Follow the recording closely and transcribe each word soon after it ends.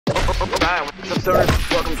Alright, what's up,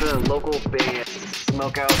 stoners? Welcome to the local band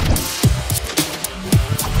Smokeout.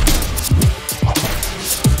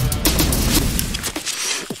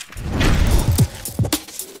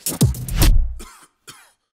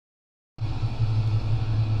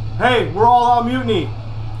 Hey, we're all on mutiny,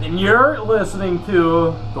 and you're listening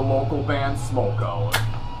to the local band Smokeout.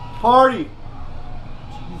 Party!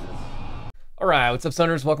 Alright, what's up,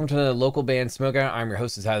 stoners? Welcome to the local band Smokeout. I'm your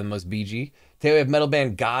host, is How the Most BG. Today we have metal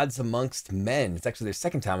band Gods Amongst Men. It's actually their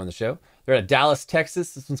second time on the show. They're out of Dallas,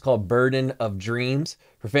 Texas. This one's called Burden of Dreams,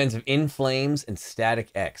 for fans of In Flames and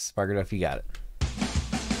Static X. Spark it up if you got it.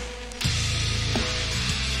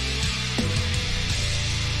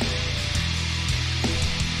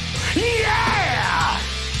 Yeah!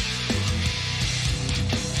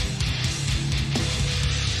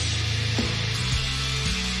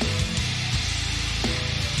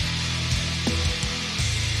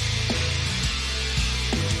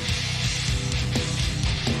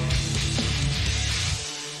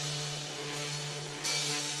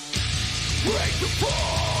 Break the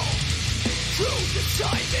fall, through the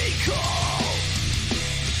time they call.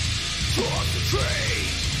 Toss the tree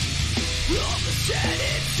of the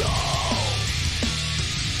setting soul.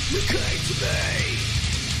 You came to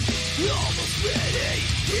me almost many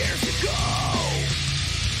years ago.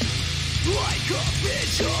 Like a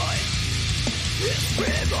vision, this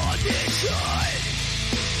premonition.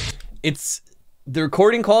 It's the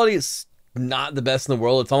recording quality is not the best in the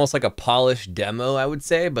world. It's almost like a polished demo, I would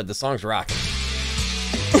say, but the song's rocking.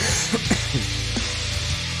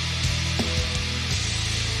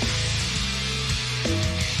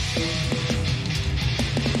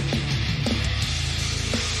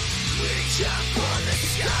 Reach up for the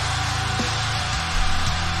sky.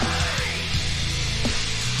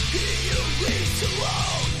 You reach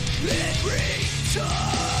alone and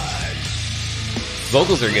return.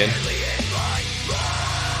 Vocals are good.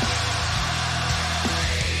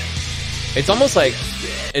 It's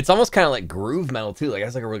almost kind of like groove metal too. Like it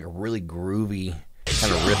has like a really groovy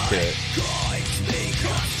kind of riff to it.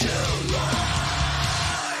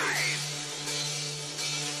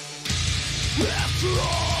 After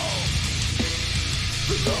all,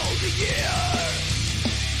 below the air,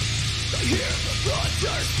 I hear the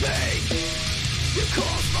thunder speak. You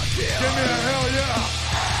cause my fear. Give me a hell yeah!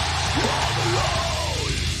 All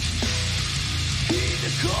alone, in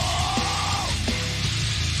the call.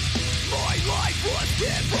 My life was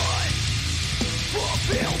given.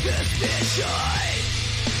 Fulfill this mission.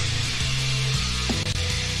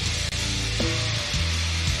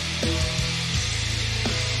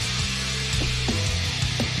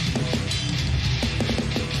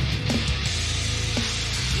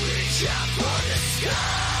 Reach out for the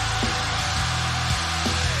sky.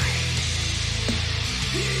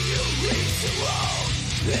 You reach alone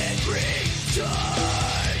and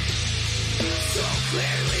return. So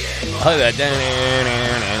clearly in my I like that.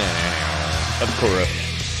 That's cool riff.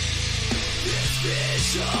 this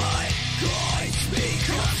vision guides me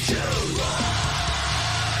come to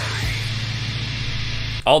life.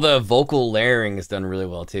 All the vocal layering is done really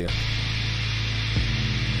well too.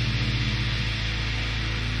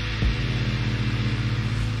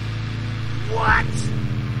 What?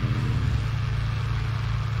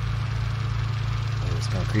 Oh, it's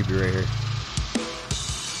kind of creepy right here.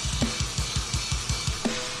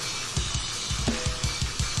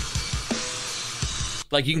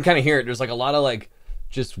 Like you can kind of hear it. There's like a lot of like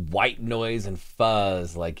just white noise and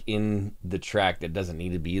fuzz like in the track that doesn't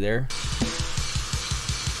need to be there.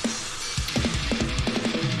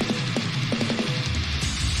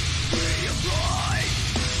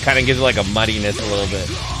 Kind of gives it like a muddiness a little bit.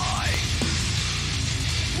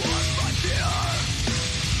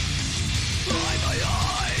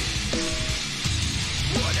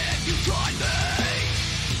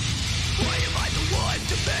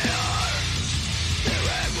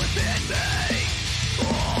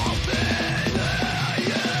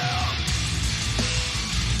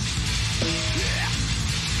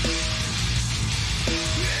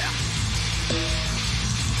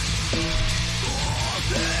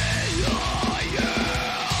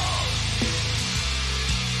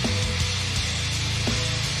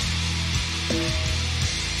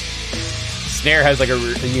 Snare has like a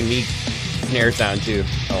unique snare sound too.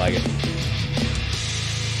 I like it.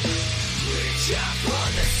 Reach out for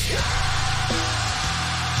the sky.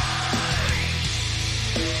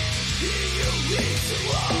 You reach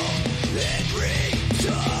alone and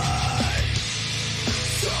return.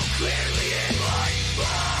 So clearly in my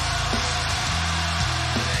mind.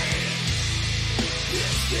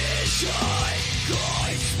 This vision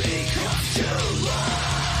guides me come to life.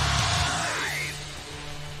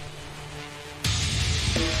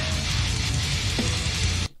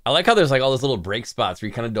 I like how there's like all those little break spots where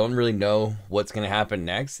you kind of don't really know what's going to happen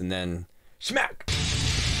next, and then schmack.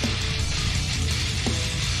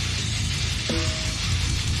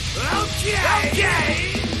 Okay.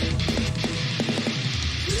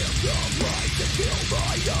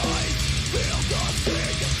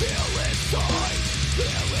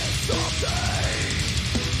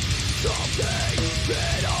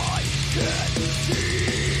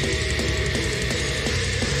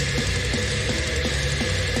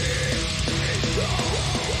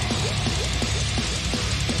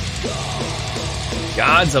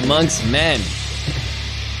 Gods Amongst Men.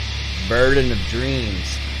 Burden of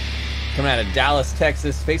Dreams. Coming out of Dallas,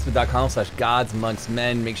 Texas. Facebook.com/Gods Amongst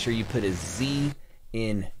Men. Make sure you put a Z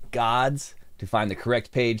in Gods to find the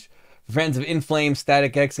correct page. For fans of In Flames,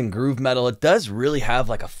 Static X, and groove metal, it does really have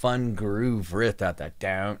like a fun groove riff that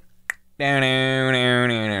down.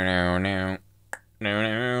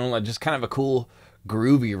 Just kind of a cool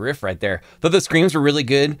groovy riff right there. Though the screams were really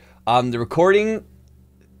good. The recording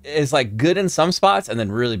is like good in some spots and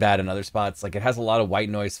then really bad in other spots. Like it has a lot of white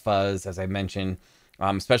noise fuzz, as I mentioned,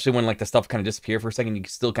 especially when like the stuff kind of disappear for a second. You can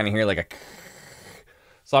still kind of hear like a.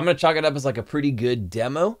 So I'm gonna chalk it up as like a pretty good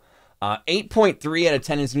demo. 8.3 out of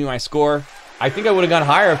 10 is gonna be my score. I think I would have gone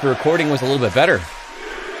higher if the recording was a little bit better.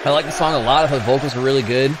 I like the song a lot. I thought the vocals were really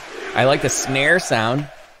good. I like the snare sound.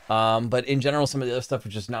 But in general, some of the other stuff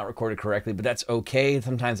was just not recorded correctly, but that's okay.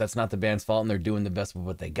 Sometimes that's not the band's fault and they're doing the best with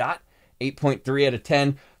what they got. 8.3 out of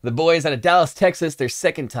 10. The boys out of Dallas, Texas, their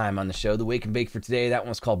second time on the show. The Wake and Bake for today, that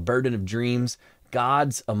one's called Burden of Dreams.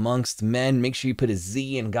 Gods Amongst Men. Make sure you put a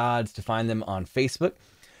Z in Gods to find them on Facebook.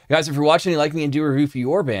 Guys, if you're watching and you like me and do a review for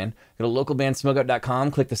your band, go to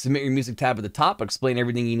localbandsmokeout.com, click the Submit Your Music tab at the top, explain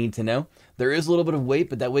everything you need to know. There is a little bit of wait,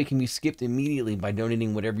 but that wait can be skipped immediately by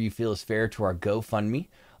donating whatever you feel is fair to our GoFundMe.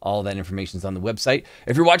 All that information is on the website.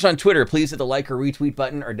 If you're watching on Twitter, please hit the like or retweet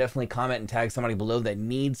button, or definitely comment and tag somebody below that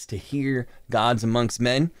needs to hear Gods Amongst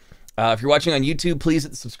Men. If you're watching on YouTube, please hit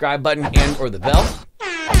the subscribe button and or the bell.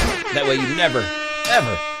 That way you never,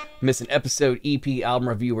 ever miss an episode, EP, album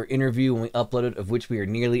review, or interview when we upload it, of which we are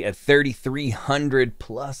nearly at 3,300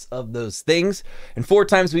 plus of those things. And 4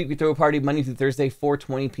 times a week we throw a party, Monday through Thursday,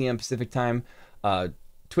 4:20 p.m. Pacific time.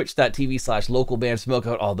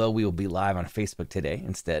 Twitch.tv/localbandsmokeout, although we will be live on Facebook today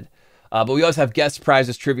instead. But we always have guest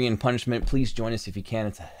prizes, trivia, and punishment. Please join us if you can.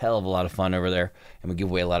 It's a hell of a lot of fun over there, and we give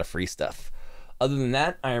away a lot of free stuff. Other than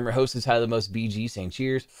that, I am your host, is Highly the Most BG, saying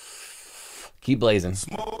cheers. Keep blazing.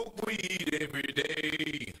 Smoke weed every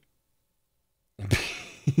day.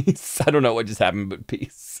 Peace. I don't know what just happened, but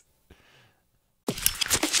peace.